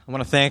I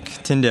want to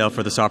thank Tyndale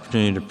for this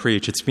opportunity to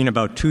preach. It's been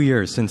about 2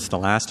 years since the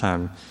last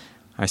time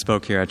I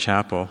spoke here at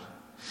chapel.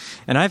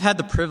 And I've had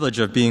the privilege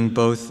of being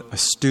both a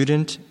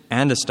student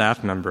and a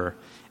staff member,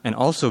 and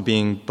also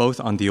being both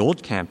on the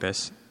old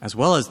campus as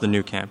well as the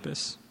new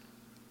campus.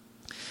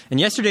 And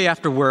yesterday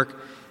after work,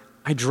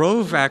 I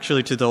drove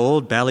actually to the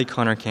old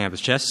Ballyconnor campus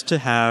just to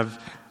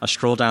have a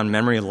stroll down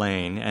memory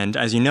lane. And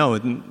as you know,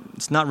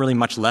 it's not really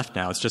much left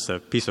now. It's just a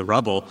piece of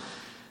rubble.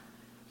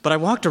 But I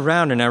walked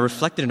around and I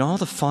reflected on all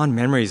the fond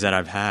memories that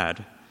I've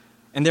had.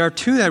 And there are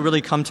two that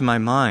really come to my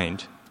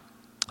mind.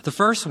 The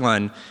first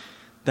one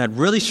that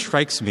really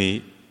strikes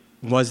me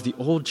was the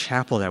old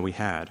chapel that we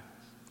had.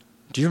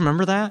 Do you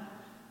remember that?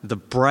 The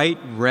bright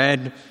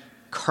red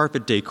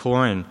carpet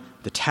decor and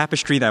the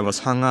tapestry that was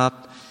hung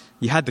up.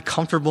 You had the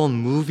comfortable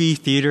movie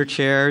theater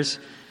chairs,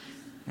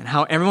 and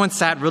how everyone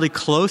sat really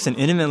close and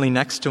intimately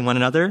next to one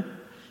another,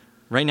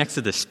 right next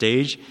to the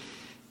stage,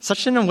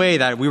 such in a way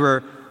that we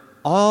were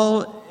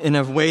all in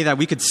a way that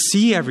we could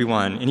see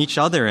everyone and each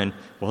other, and,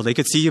 well, they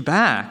could see you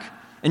back.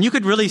 And you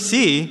could really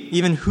see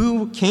even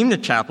who came to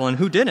chapel and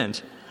who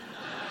didn't.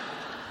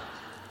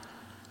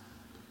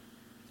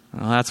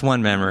 Well, that's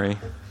one memory.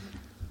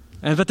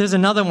 But there's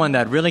another one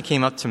that really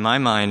came up to my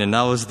mind, and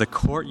that was the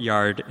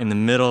courtyard in the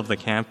middle of the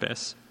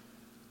campus.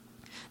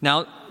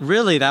 Now,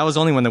 really, that was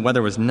only when the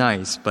weather was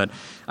nice, but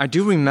I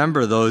do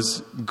remember those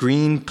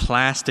green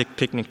plastic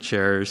picnic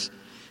chairs,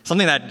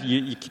 something that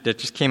that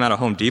just came out of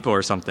Home Depot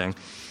or something.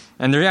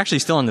 And they're actually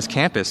still on this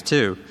campus,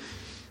 too.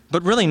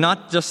 But really,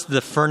 not just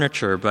the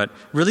furniture, but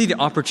really the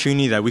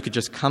opportunity that we could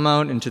just come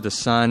out into the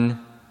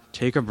sun,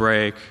 take a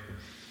break,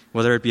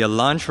 whether it be a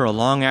lunch or a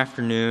long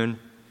afternoon.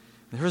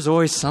 There was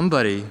always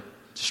somebody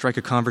to strike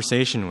a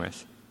conversation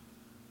with.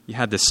 You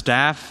had the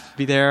staff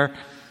be there,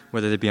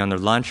 whether they be on their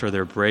lunch or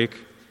their break.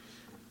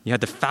 You had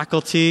the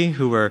faculty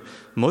who were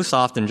most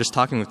often just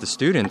talking with the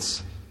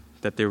students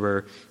that they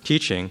were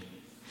teaching.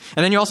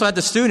 And then you also had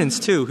the students,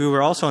 too, who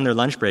were also on their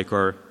lunch break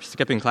or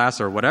skipping class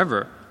or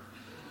whatever.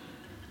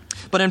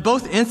 But in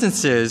both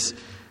instances,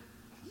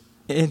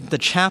 in the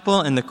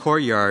chapel and the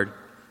courtyard,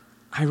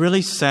 I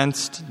really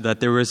sensed that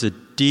there was a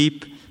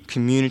deep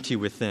community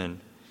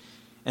within.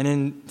 And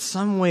in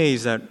some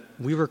ways that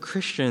we were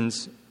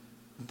Christians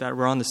that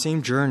were on the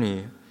same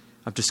journey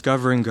of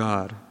discovering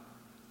God.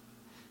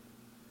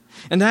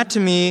 And that to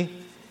me,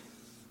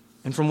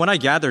 and from what I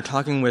gather,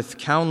 talking with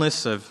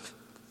countless of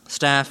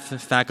staff,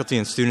 faculty,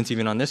 and students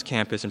even on this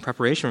campus in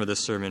preparation for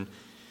this sermon,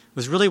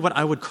 was really what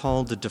I would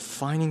call the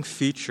defining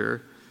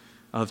feature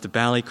of the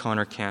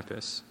Ballyconnor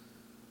campus.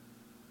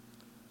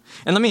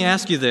 And let me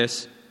ask you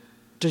this.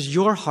 Does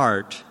your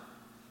heart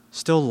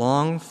still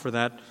long for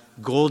that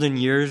golden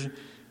years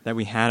that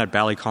we had at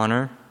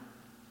Ballyconnor?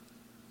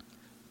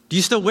 Do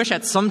you still wish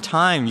at some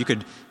time you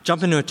could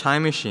jump into a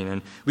time machine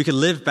and we could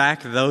live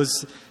back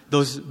those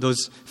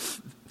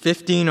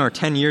 15 or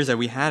 10 years that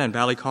we had in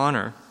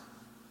Ballyconnor?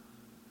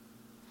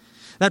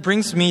 That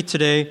brings me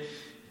today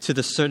to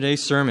the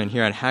today's sermon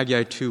here at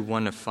Haggai 2,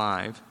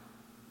 1-5.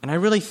 And I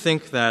really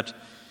think that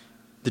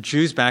the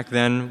Jews back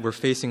then were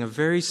facing a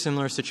very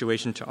similar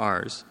situation to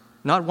ours.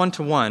 Not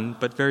one-to-one,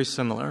 but very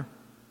similar.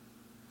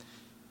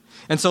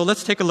 And so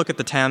let's take a look at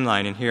the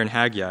timeline in here in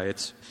Haggai.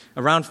 It's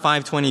around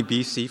 520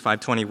 BC,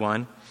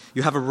 521.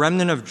 You have a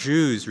remnant of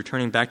Jews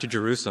returning back to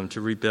Jerusalem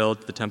to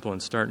rebuild the temple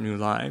and start new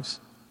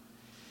lives.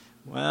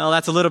 Well,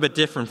 that's a little bit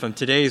different from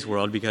today's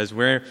world because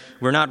we're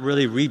not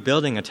really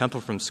rebuilding a temple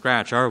from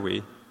scratch, are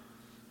we?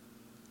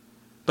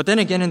 But then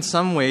again, in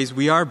some ways,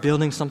 we are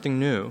building something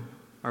new,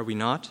 are we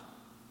not?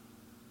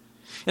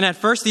 And at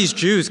first, these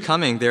Jews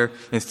coming, they're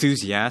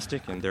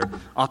enthusiastic and they're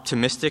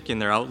optimistic in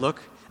their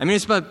outlook. I mean,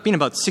 it's been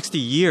about 60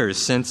 years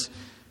since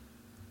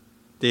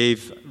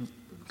they've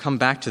come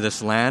back to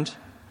this land.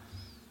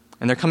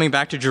 And they're coming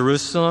back to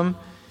Jerusalem.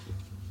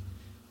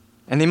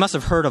 And they must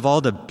have heard of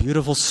all the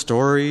beautiful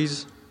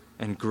stories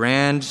and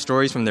grand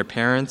stories from their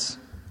parents.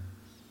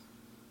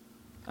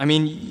 I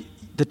mean,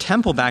 the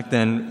temple back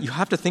then, you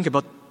have to think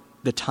about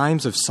the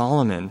times of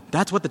Solomon.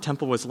 That's what the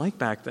temple was like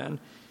back then.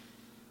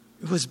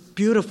 It was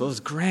beautiful, it was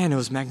grand, it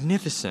was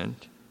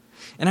magnificent.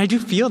 And I do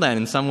feel that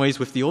in some ways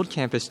with the old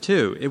campus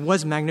too. It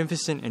was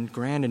magnificent and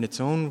grand in its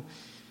own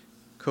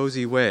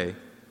cozy way.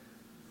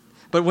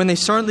 But when they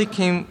shortly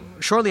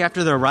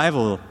after their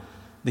arrival,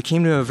 they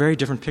came to a very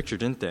different picture,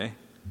 didn't they?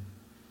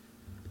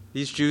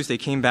 These Jews, they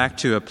came back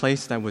to a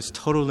place that was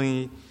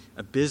totally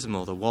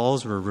abysmal. The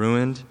walls were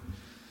ruined.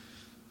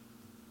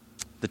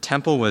 The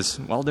temple was,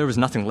 well, there was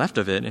nothing left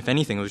of it. If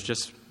anything, it was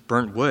just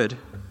burnt wood.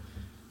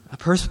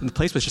 The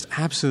place was just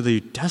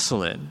absolutely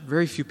desolate.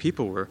 Very few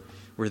people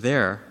were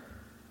there.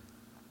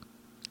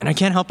 And I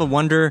can't help but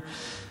wonder,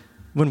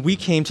 when we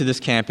came to this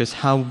campus,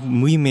 how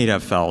we may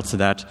have felt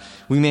that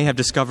we may have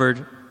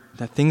discovered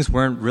that things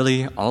weren't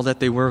really all that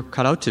they were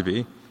cut out to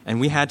be.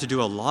 And we had to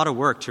do a lot of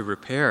work to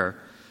repair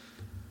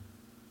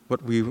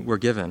what we were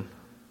given.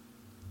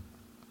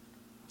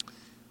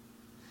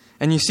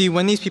 And you see,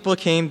 when these people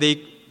came, they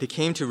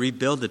came to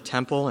rebuild the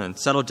temple and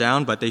settle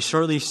down, but they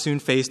shortly soon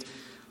faced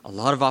a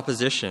lot of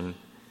opposition.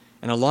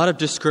 and a lot of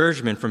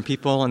discouragement from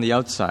people on the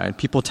outside,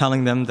 people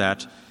telling them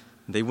that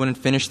they wouldn't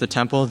finish the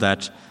temple,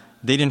 that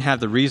they didn't have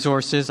the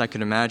resources, I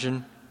could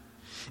imagine.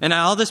 And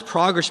all this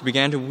progress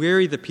began to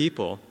weary the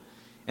people,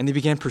 and they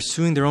began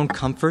pursuing their own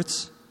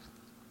comforts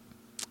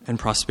and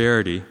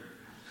prosperity.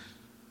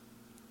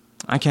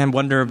 I can't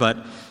wonder, but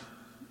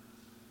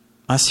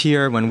us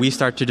here, when we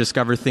start to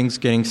discover things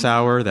getting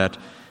sour, that,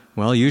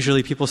 well,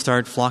 usually people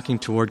start flocking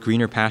toward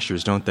greener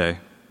pastures, don't they?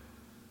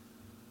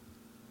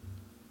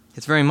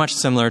 It's very much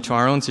similar to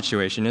our own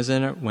situation,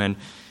 isn't it? When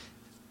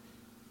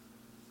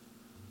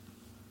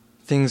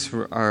things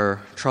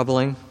are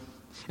troubling.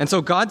 And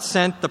so God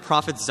sent the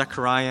prophets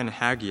Zechariah and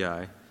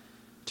Haggai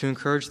to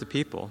encourage the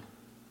people.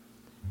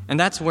 And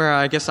that's where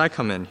I guess I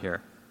come in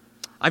here.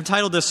 I've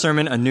titled this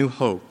sermon, A New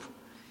Hope.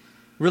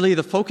 Really,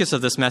 the focus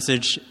of this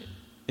message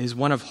is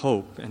one of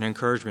hope and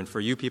encouragement for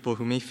you people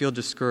who may feel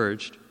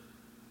discouraged.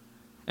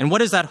 And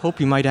what is that hope,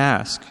 you might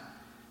ask?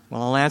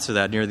 Well, I'll answer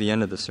that near the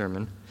end of the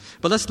sermon.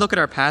 But let's look at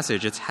our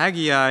passage. It's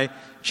Haggai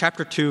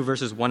chapter 2,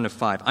 verses 1 to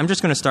 5. I'm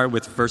just going to start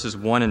with verses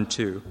 1 and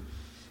 2.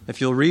 If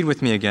you'll read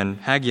with me again,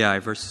 Haggai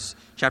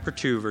chapter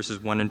 2,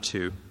 verses 1 and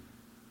 2.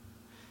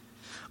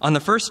 On the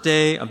first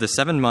day of the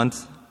 7th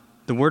month,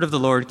 the word of the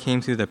Lord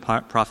came through the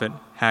prophet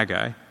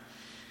Haggai.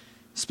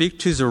 Speak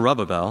to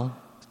Zerubbabel,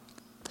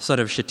 son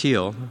of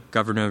Shealtiel,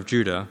 governor of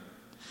Judah,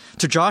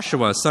 to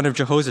Joshua, son of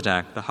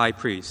Jehozadak, the high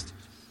priest,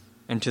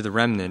 and to the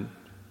remnant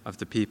of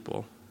the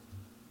people.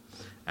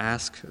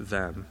 Ask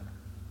them.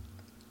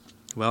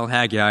 Well,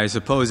 Haggai, I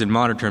suppose in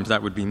modern terms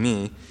that would be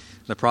me,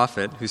 the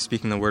prophet, who's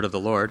speaking the word of the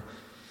Lord.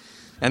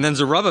 And then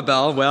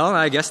Zerubbabel, well,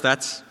 I guess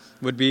that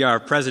would be our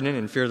president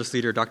and fearless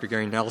leader, Dr.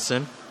 Gary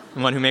Nelson,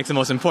 the one who makes the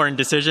most important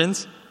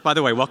decisions. By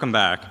the way, welcome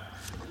back.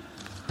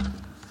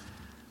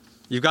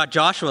 You've got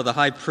Joshua, the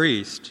high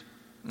priest.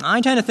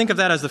 I tend to think of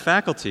that as the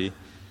faculty,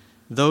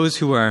 those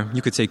who are,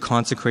 you could say,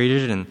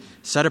 consecrated and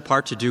set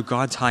apart to do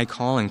God's high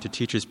calling to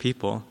teach his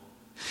people.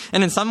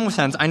 And in some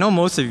sense, I know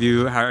most of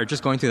you are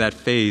just going through that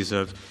phase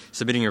of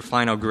submitting your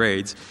final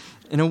grades.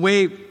 In a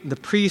way, the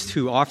priest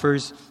who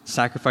offers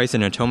sacrifice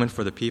and atonement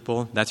for the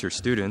people, that's your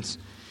students,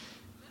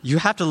 you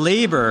have to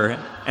labor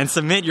and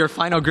submit your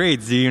final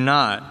grades, do you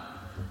not?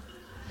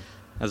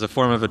 As a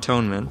form of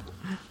atonement.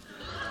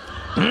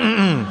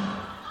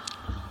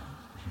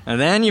 And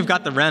then you've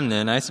got the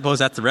remnant. I suppose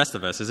that's the rest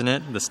of us, isn't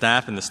it? The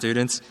staff and the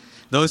students,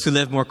 those who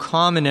live more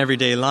common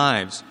everyday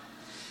lives.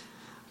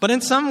 But in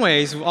some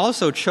ways,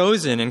 also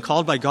chosen and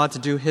called by God to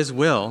do his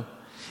will.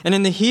 And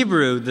in the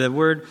Hebrew, the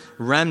word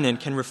remnant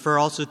can refer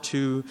also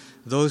to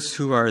those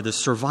who are the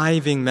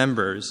surviving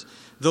members,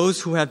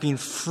 those who have been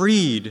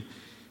freed,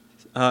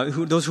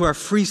 those who are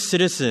free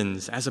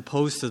citizens as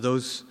opposed to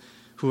those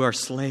who are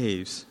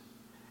slaves.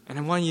 And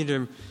I want you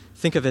to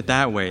think of it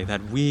that way,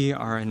 that we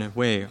are in a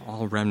way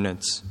all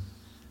remnants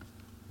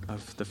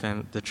of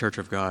the church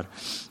of God.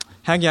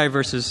 Haggai 2,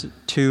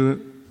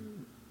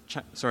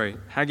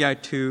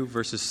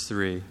 verses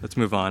 3. Let's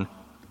move on.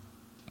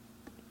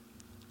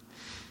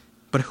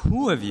 But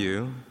who of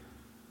you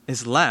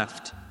is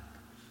left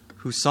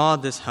who saw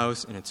this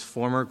house in its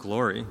former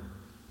glory?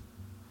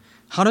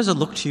 How does it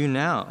look to you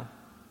now?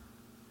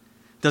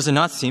 Does it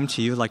not seem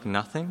to you like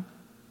nothing?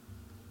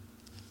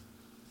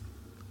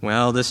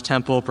 Well, this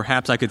temple,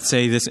 perhaps I could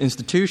say this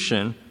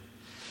institution,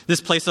 this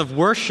place of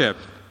worship,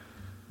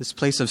 this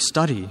place of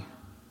study.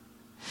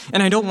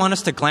 And I don't want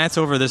us to glance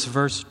over this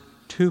verse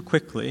too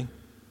quickly,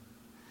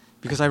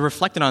 because I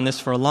reflected on this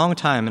for a long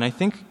time, and I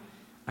think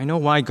I know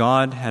why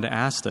God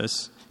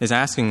is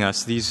asking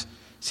us these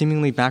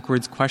seemingly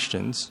backwards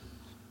questions.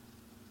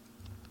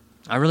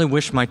 I really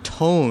wish my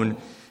tone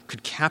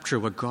could capture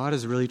what God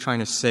is really trying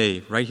to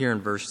say right here in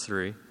verse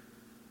 3.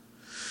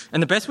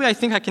 And the best way I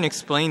think I can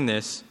explain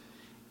this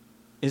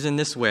is in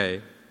this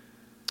way.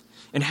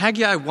 In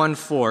Haggai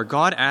 1:4,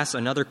 God asks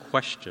another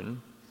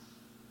question.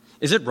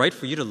 Is it right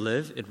for you to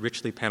live in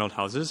richly paneled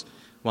houses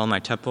while my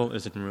temple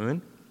is in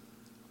ruin?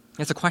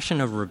 It's a question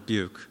of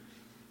rebuke,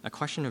 a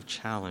question of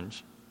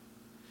challenge.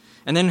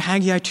 And then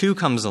Haggai 2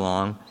 comes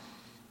along,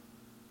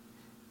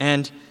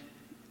 and,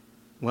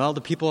 well,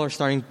 the people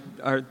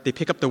they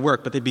pick up the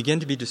work, but they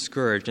begin to be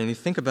discouraged, and they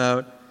think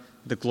about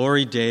the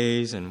glory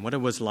days and what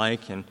it was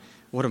like and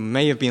what it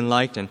may have been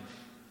like. And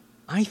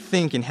I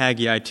think in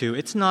Haggai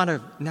 2,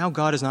 now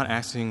God is not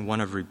asking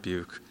one of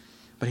rebuke,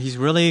 but he's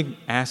really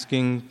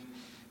asking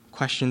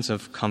questions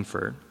of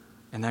comfort,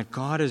 and that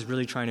God is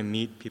really trying to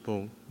meet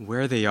people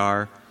where they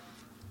are,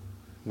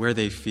 where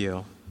they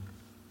feel.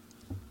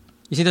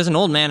 You see, there's an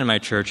old man in my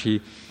church.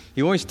 He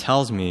always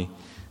tells me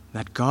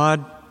that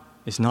God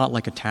is not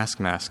like a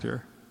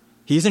taskmaster.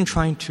 He isn't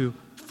trying to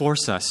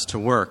force us to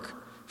work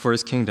for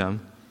his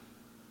kingdom.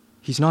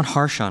 He's not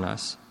harsh on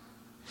us.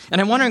 And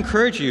I want to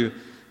encourage you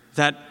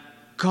that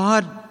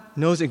God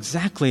knows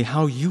exactly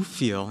how you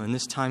feel in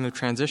this time of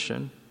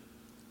transition.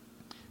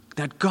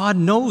 That God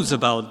knows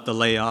about the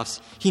layoffs.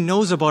 He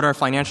knows about our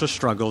financial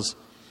struggles.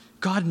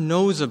 God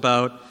knows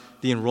about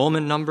the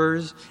enrollment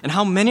numbers and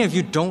how many of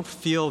you don't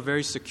feel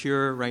very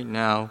secure right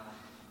now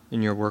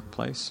in your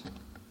workplace.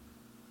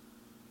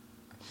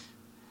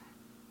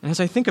 And as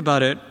I think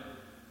about it,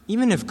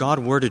 even if God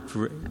were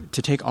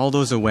to take all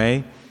those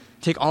away,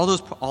 take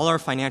all our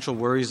financial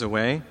worries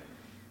away,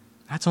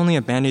 that's only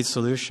a Band-Aid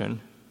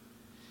solution.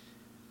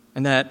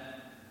 And that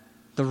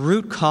the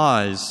root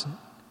cause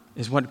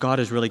is what God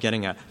is really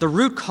getting at. The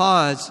root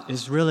cause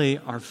is really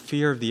our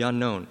fear of the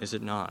unknown, is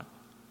it not?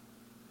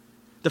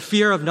 The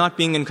fear of not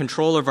being in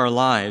control of our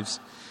lives.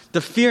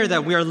 The fear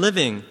that we are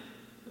living,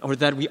 or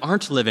that we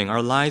aren't living,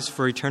 our lives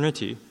for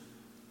eternity.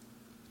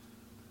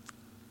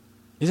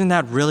 Isn't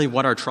that really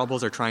what our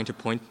troubles are trying to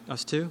point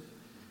us to?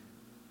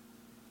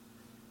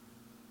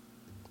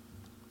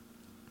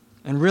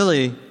 And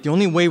really, the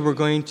only way we're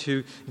going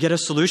to get a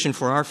solution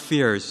for our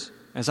fears,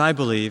 as I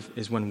believe,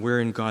 is when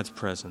we're in God's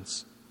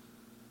presence.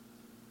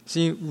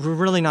 See, we're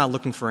really not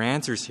looking for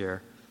answers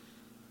here.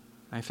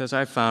 As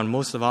I've found,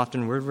 most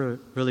often we're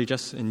really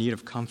just in need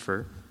of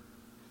comfort.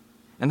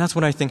 And that's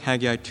what I think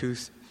Haggai 2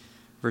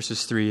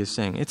 verses 3 is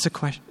saying.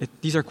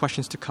 These are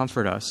questions to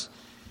comfort us,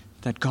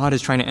 that God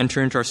is trying to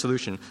enter into our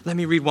solution. Let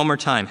me read one more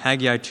time,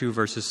 Haggai 2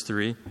 verses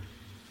 3.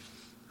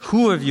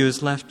 Who of you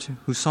is left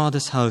who saw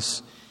this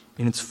house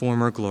in its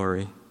former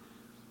glory?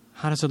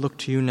 How does it look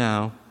to you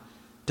now?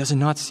 Does it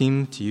not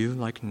seem to you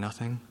like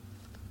nothing?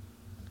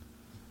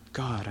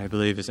 God, I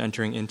believe, is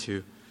entering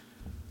into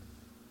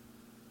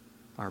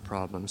our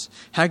problems.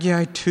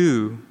 Haggai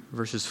 2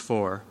 verses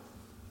 4.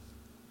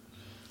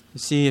 You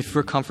see, if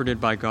we're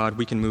comforted by God,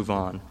 we can move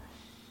on.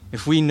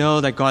 If we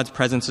know that God's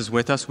presence is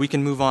with us, we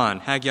can move on.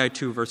 Haggai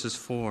 2 verses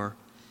 4.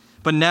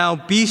 But now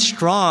be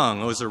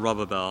strong, O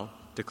Zerubbabel,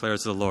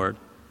 declares the Lord.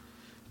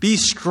 Be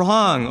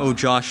strong, O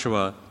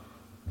Joshua,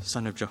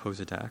 son of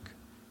Jehozadak,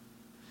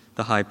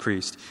 the high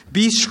priest.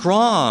 Be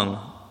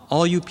strong,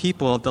 all you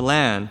people of the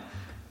land,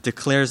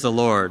 declares the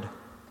Lord,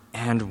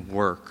 and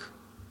work.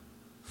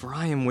 For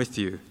I am with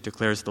you,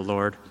 declares the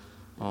Lord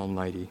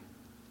Almighty.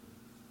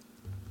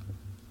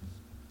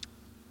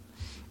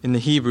 In the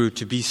Hebrew,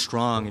 to be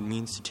strong, it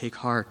means to take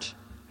heart,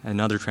 in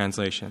other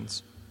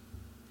translations.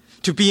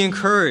 To be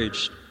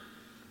encouraged,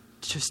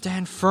 to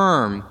stand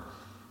firm,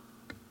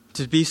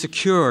 to be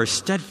secure,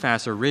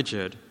 steadfast, or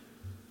rigid.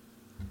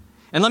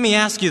 And let me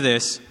ask you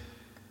this.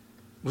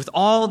 With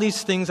all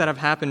these things that have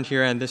happened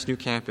here at this new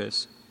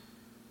campus,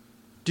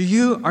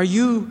 are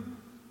you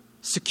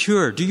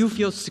secure? Do you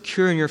feel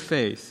secure in your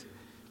faith?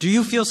 Do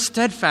you feel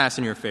steadfast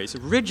in your faith,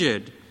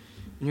 rigid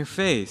in your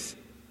faith?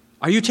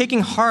 Are you taking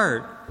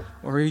heart,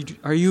 or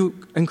are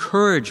you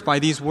encouraged by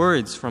these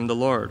words from the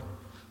Lord?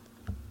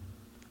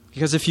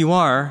 Because if you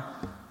are,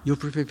 you'll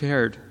be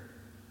prepared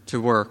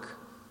to work.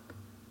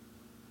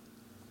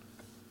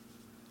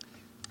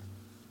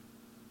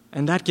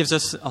 And that gives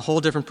us a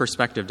whole different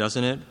perspective,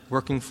 doesn't it?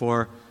 Working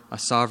for a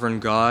sovereign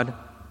God.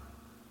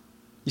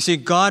 You see,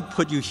 God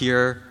put you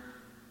here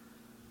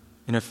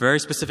in a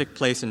very specific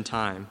place and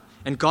time.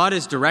 And God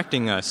is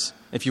directing us,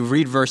 if you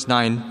read verse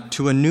 9,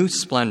 to a new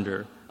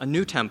splendor, a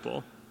new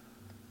temple.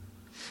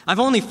 I've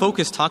only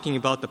focused talking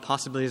about the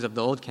possibilities of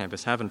the old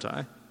campus, haven't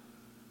I?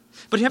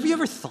 But have you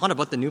ever thought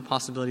about the new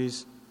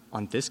possibilities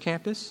on this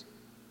campus?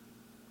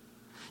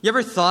 You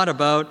ever thought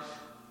about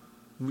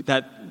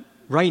that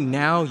right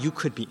now you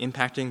could be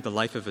impacting the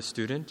life of a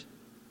student?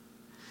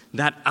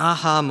 That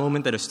aha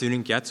moment that a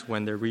student gets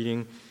when they're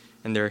reading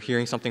and they're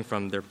hearing something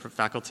from their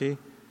faculty?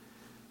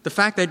 The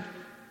fact that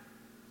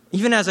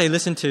even as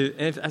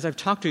I've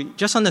talked to,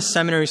 just on the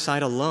seminary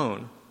side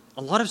alone,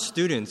 a lot of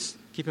students,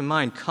 keep in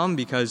mind, come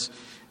because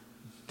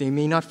they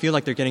may not feel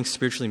like they're getting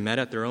spiritually met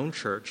at their own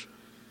church,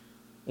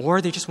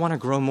 or they just want to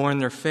grow more in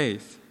their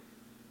faith.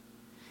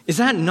 Is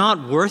that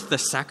not worth the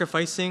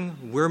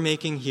sacrificing we're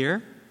making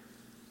here?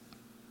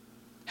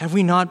 Have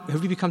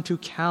we become too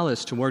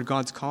callous toward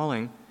God's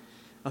calling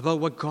about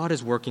what God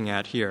is working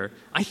at here?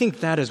 I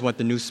think that is what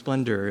the new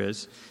splendor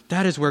is.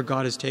 That is where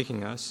God is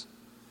taking us.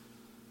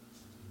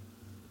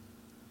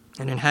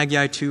 And in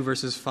Haggai 2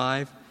 verses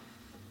 5,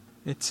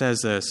 it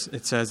says this.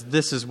 It says,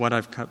 This is what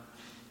I've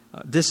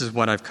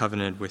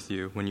covenanted with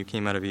you when you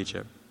came out of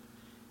Egypt,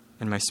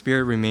 and my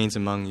spirit remains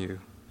among you.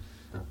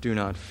 Do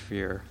not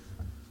fear.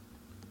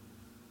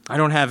 I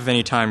don't have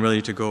any time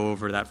really to go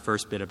over that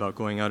first bit about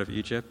going out of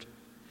Egypt,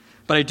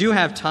 but I do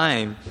have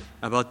time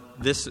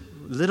about this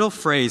little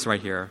phrase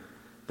right here,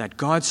 that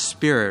God's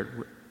Spirit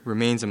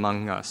remains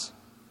among us,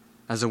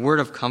 as a word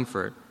of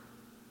comfort.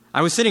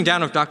 I was sitting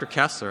down with Dr.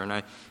 Kessler,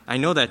 and I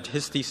know that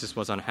his thesis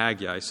was on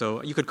Haggai,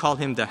 so you could call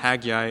him the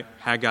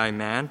Haggai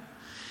man.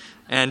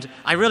 And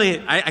I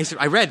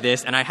read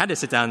this, and I had to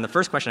sit down, and the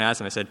first question I asked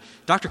him, I said,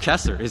 Dr.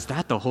 Kessler, is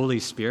that the Holy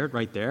Spirit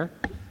right there?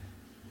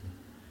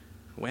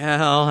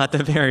 Well, at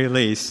the very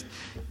least,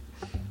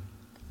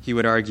 he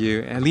would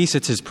argue, at least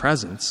it's his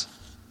presence.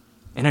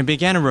 And I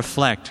began to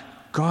reflect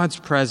God's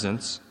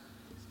presence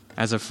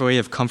as a way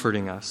of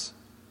comforting us.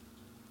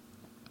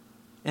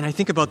 And I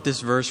think about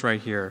this verse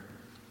right here.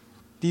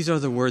 These are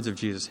the words of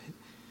Jesus,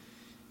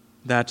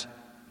 that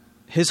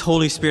his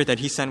Holy Spirit that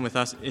he sent with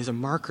us is a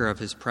marker of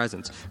his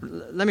presence.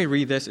 Let me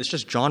read this. It's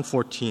just John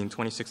 14,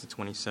 26 to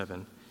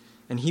 27.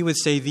 And he would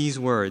say these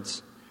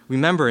words.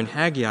 Remember, in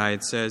Haggai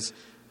it says,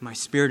 my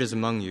spirit is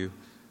among you.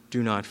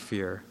 do not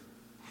fear.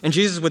 And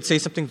Jesus would say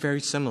something very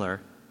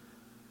similar,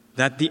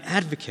 that the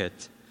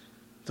advocate,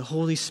 the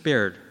Holy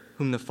Spirit,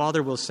 whom the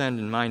Father will send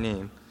in my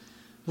name,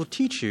 will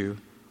teach you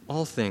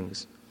all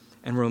things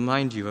and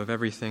remind you of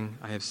everything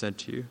I have said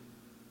to you.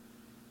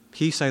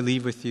 Peace I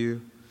leave with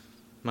you,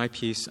 my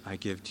peace I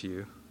give to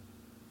you.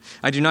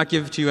 I do not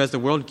give to you as the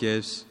world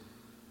gives.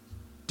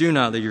 Do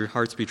not let your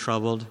hearts be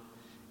troubled,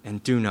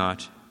 and do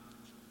not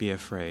be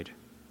afraid.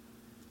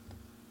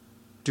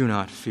 Do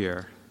not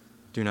fear.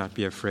 Do not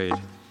be afraid.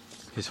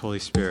 His Holy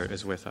Spirit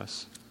is with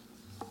us.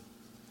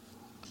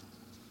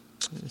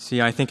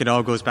 See, I think it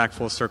all goes back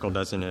full circle,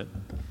 doesn't it,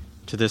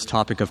 to this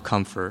topic of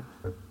comfort.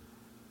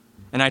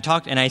 And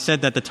I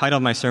said that the title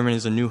of my sermon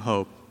is A New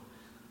Hope.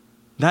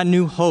 That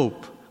new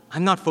hope,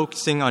 I'm not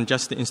focusing on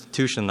just the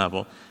institution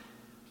level,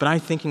 but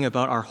I'm thinking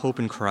about our hope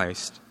in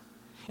Christ.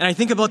 And I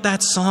think about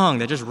that song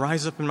that just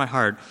rises up in my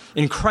heart.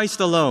 In Christ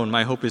alone,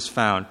 my hope is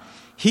found.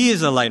 He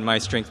is the light, my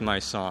strength, my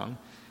song.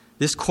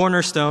 This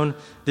cornerstone,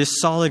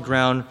 this solid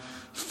ground,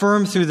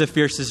 firm through the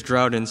fiercest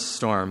drought and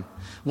storm.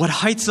 What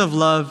heights of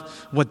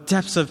love, what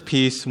depths of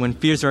peace, when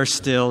fears are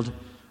stilled,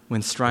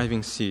 when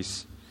striving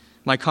cease.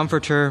 My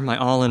comforter, my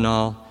all in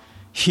all,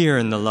 here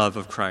in the love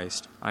of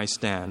Christ I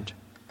stand.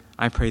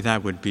 I pray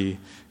that would be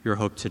your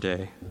hope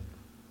today.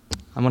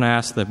 I'm going to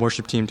ask the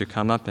worship team to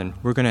come up, and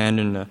we're going to end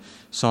in a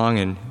song,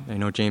 and I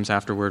know James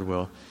afterward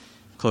will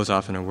close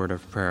off in a word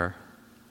of prayer.